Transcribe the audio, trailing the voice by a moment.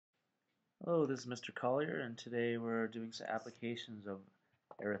Hello, this is Mr. Collier, and today we're doing some applications of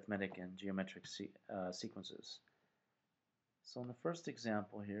arithmetic and geometric sequences. So in the first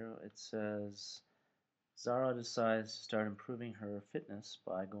example here, it says Zara decides to start improving her fitness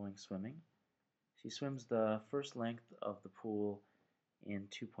by going swimming. She swims the first length of the pool in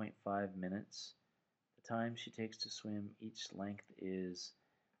 2.5 minutes. The time she takes to swim each length is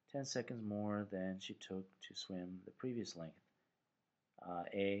 10 seconds more than she took to swim the previous length.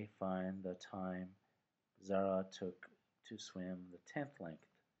 A, find the time Zara took to swim the 10th length.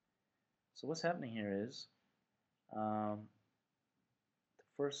 So what's happening here is the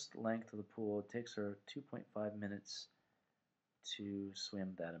first length of the pool, it takes her 2.5 minutes to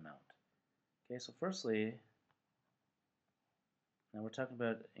swim that amount. Okay, so firstly, now we're talking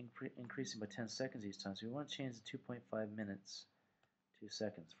about increasing by 10 seconds each time, so we want to change the 2.5 minutes to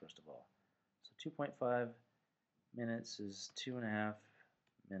seconds first of all. So 2.5 minutes is 2.5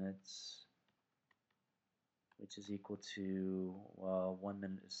 minutes, which is equal to, well, 1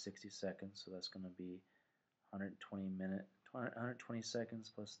 minute is 60 seconds, so that's going to be 120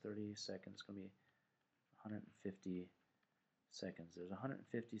 seconds plus 30 seconds is going to be 150 seconds. There's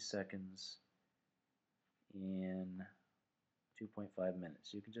 150 seconds in 2.5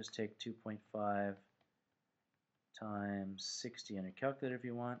 minutes. You can just take 2.5 times 60 on your calculator if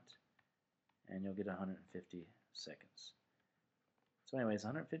you want, and you'll get 150 seconds. So anyways,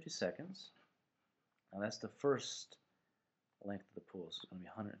 150 seconds. Now that's the first length of the pool, so it's going to be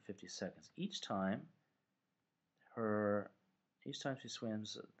 150 seconds. Each time she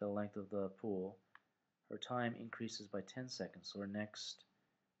swims the length of the pool, her time increases by 10 seconds. So her next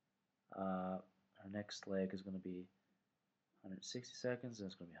leg is going to be 160 seconds, and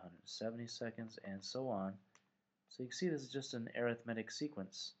it's going to be 170 seconds, and so on. So you can see this is just an arithmetic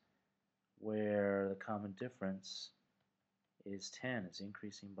sequence where the common difference is 10. It's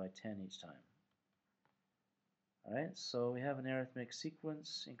increasing by 10 each time. Alright, so we have an arithmetic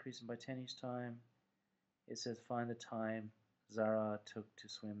sequence increasing by 10 each time. It says find the time Zara took to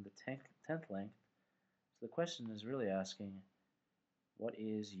swim the 10th length. So the question is really asking, what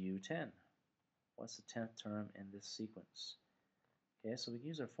is U10? What's the 10th term in this sequence? Okay, so we can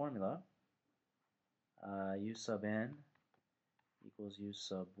use our formula. U sub n equals U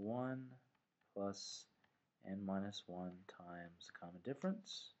sub 1 plus n minus 1 times the common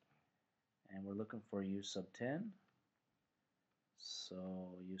difference. And we're looking for U sub 10.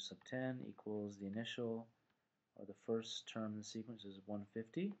 So U sub 10 equals the initial, or the first term in the sequence is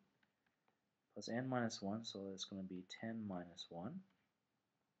 150 plus n minus 1, so that's going to be 10 minus 1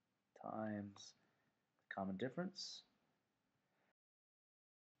 times the common difference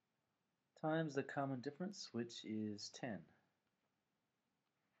times the common difference, which is 10.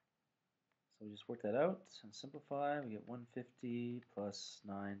 So we just work that out and simplify. We get 150 plus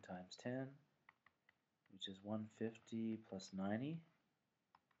 9 times 10, which is 150 plus 90,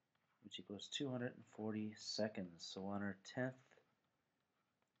 which equals 240 seconds. So on our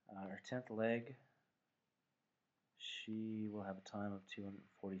 10th leg, she will have a time of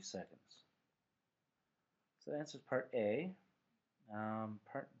 240 seconds. So that answers part A.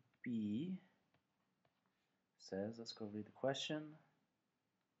 Part B says, let's go read the question.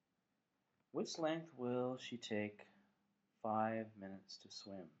 Which length will she take 5 minutes to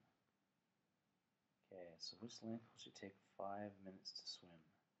swim? Okay, so which length will she take 5 minutes to swim?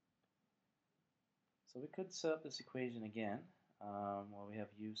 So we could set up this equation again. Well, we have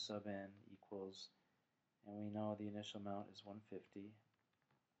U sub n equals, and we know the initial amount is 150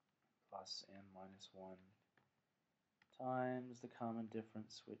 plus n minus 1 times the common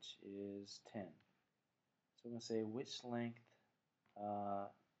difference, which is 10. So we're going to say which length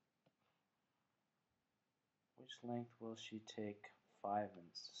will she take 5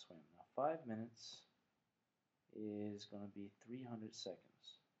 minutes to swim? Now 5 minutes is going to be 300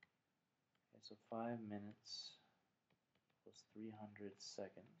 seconds. Okay, so 5 minutes equals 300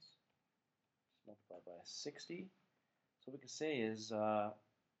 seconds. Just multiply by 60. So what we can say is the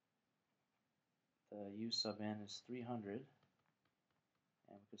U sub n is 300,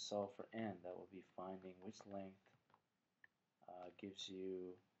 and we could solve for n. That will be finding which length gives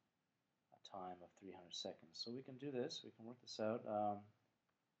you a time of 300 seconds. So we can do this. We can work this out.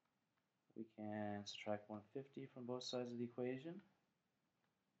 We can subtract 150 from both sides of the equation,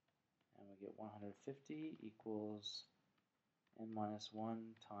 and we get 150 equals n minus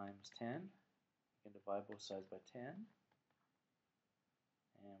 1 times 10. We can divide both sides by 10,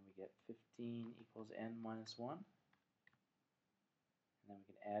 and we get 15 equals n minus 1. And then we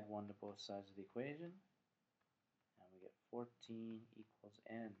can add 1 to both sides of the equation, and we get 14 equals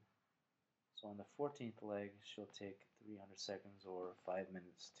n. So on the 14th leg, she'll take 300 seconds or 5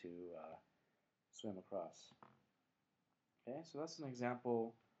 minutes to swim across. Okay, so that's an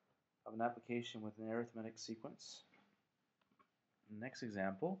example of an application with an arithmetic sequence. Next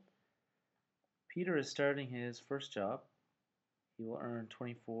example, Peter is starting his first job. He will earn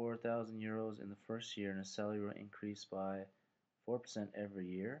 24,000 euros in the first year and his salary will increase by 4% every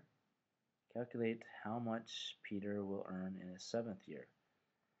year. Calculate how much Peter will earn in his 7th year.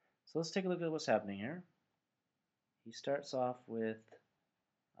 So let's take a look at what's happening here. He starts off with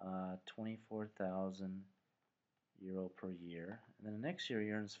 24,000 euro per year, and then the next year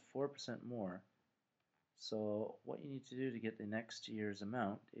he earns 4% more. So what you need to do to get the next year's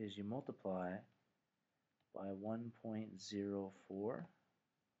amount is you multiply by 1.04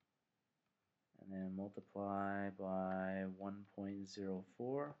 and then multiply by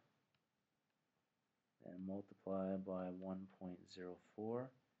 1.04 and multiply by 1.04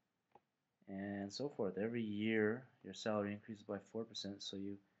 and so forth. Every year your salary increases by 4%, so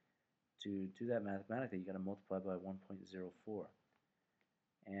to do that mathematically you got to multiply by 1.04.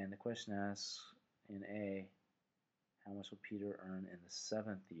 And the question asks in A, how much will Peter earn in the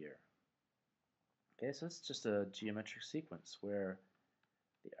 7th year? Okay, so it's just a geometric sequence where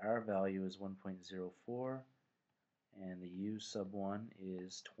the R value is 1.04 and the U sub 1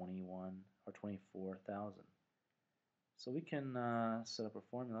 is 21 or 24,000. So we can set up a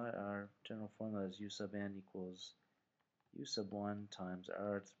formula. Our general formula is U sub n equals U sub 1 times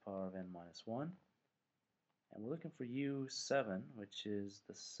R to the power of n minus 1. And we're looking for U7, which is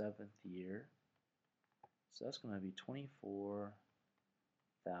the 7th year. So that's going to be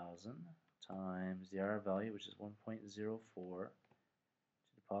 24,000 times the R value, which is 1.04, to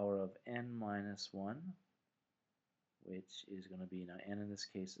the power of n minus 1, which is going to be, now n in this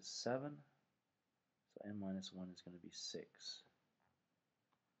case is 7, so n minus 1 is going to be 6.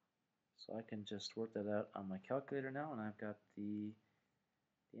 So I can just work that out on my calculator now, and I've got the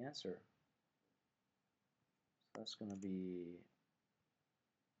answer. So that's going to be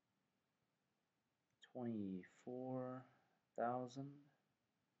 24,000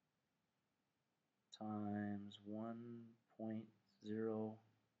 times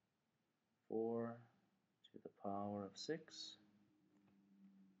 1.04 to the power of 6,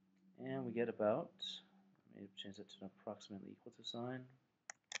 and we get about, let me change that to an approximately equal to sign,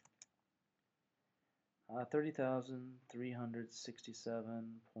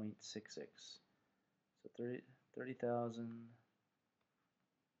 30,367.66. So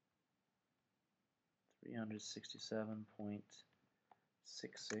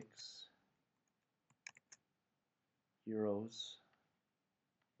 30,367.66 euros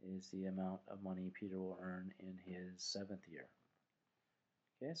is the amount of money Peter will earn in his 7th year.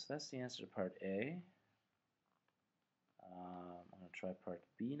 Okay, so that's the answer to part A. I'm going to try part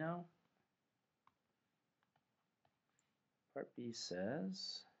B now. Part B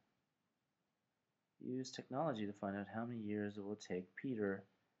says, use technology to find out how many years it will take Peter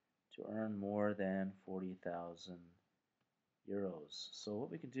to earn more than 40,000 euros. So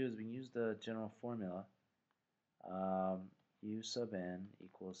what we can do is we can use the general formula. U sub n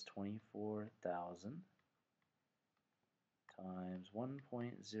equals 24,000 times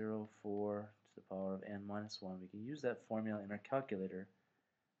 1.04 to the power of n minus 1. We can use that formula in our calculator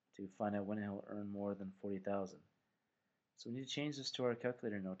to find out when he'll earn more than 40,000. So we need to change this to our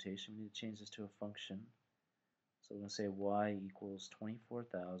calculator notation. We need to change this to a function. So we're going to say y equals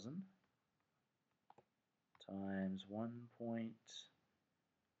 24,000 times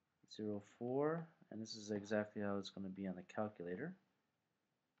 1.04, and this is exactly how it's going to be on the calculator,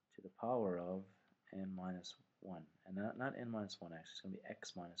 to the power of n minus 1. And not n minus 1 actually, it's going to be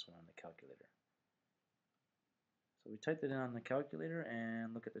x minus 1 on the calculator. So we typed it in on the calculator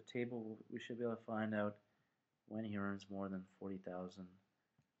and look at the table. We should be able to find out when he earns more than 40,000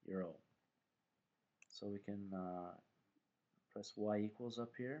 euro. So we can press y equals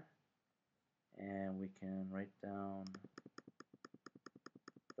up here, and we can write down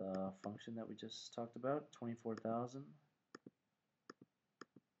the function that we just talked about, 24,000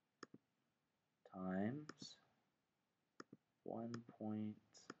 times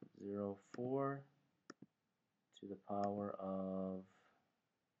 1.04 to the power of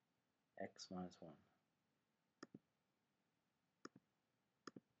x minus 1.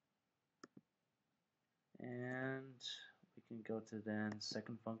 And we can go to then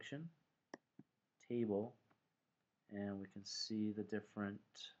second function, table, and we can see the different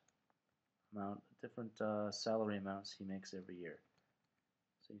salary amounts he makes every year.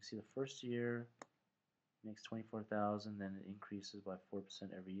 So you can see the first year he makes 24,000, then it increases by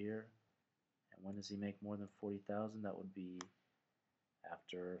 4% every year. And when does he make more than 40,000? That would be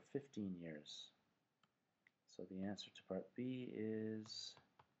after 15 years. So the answer to part B is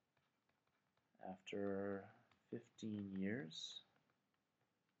after 15 years,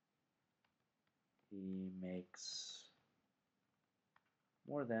 he makes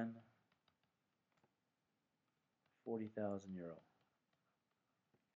more than 40,000 euro.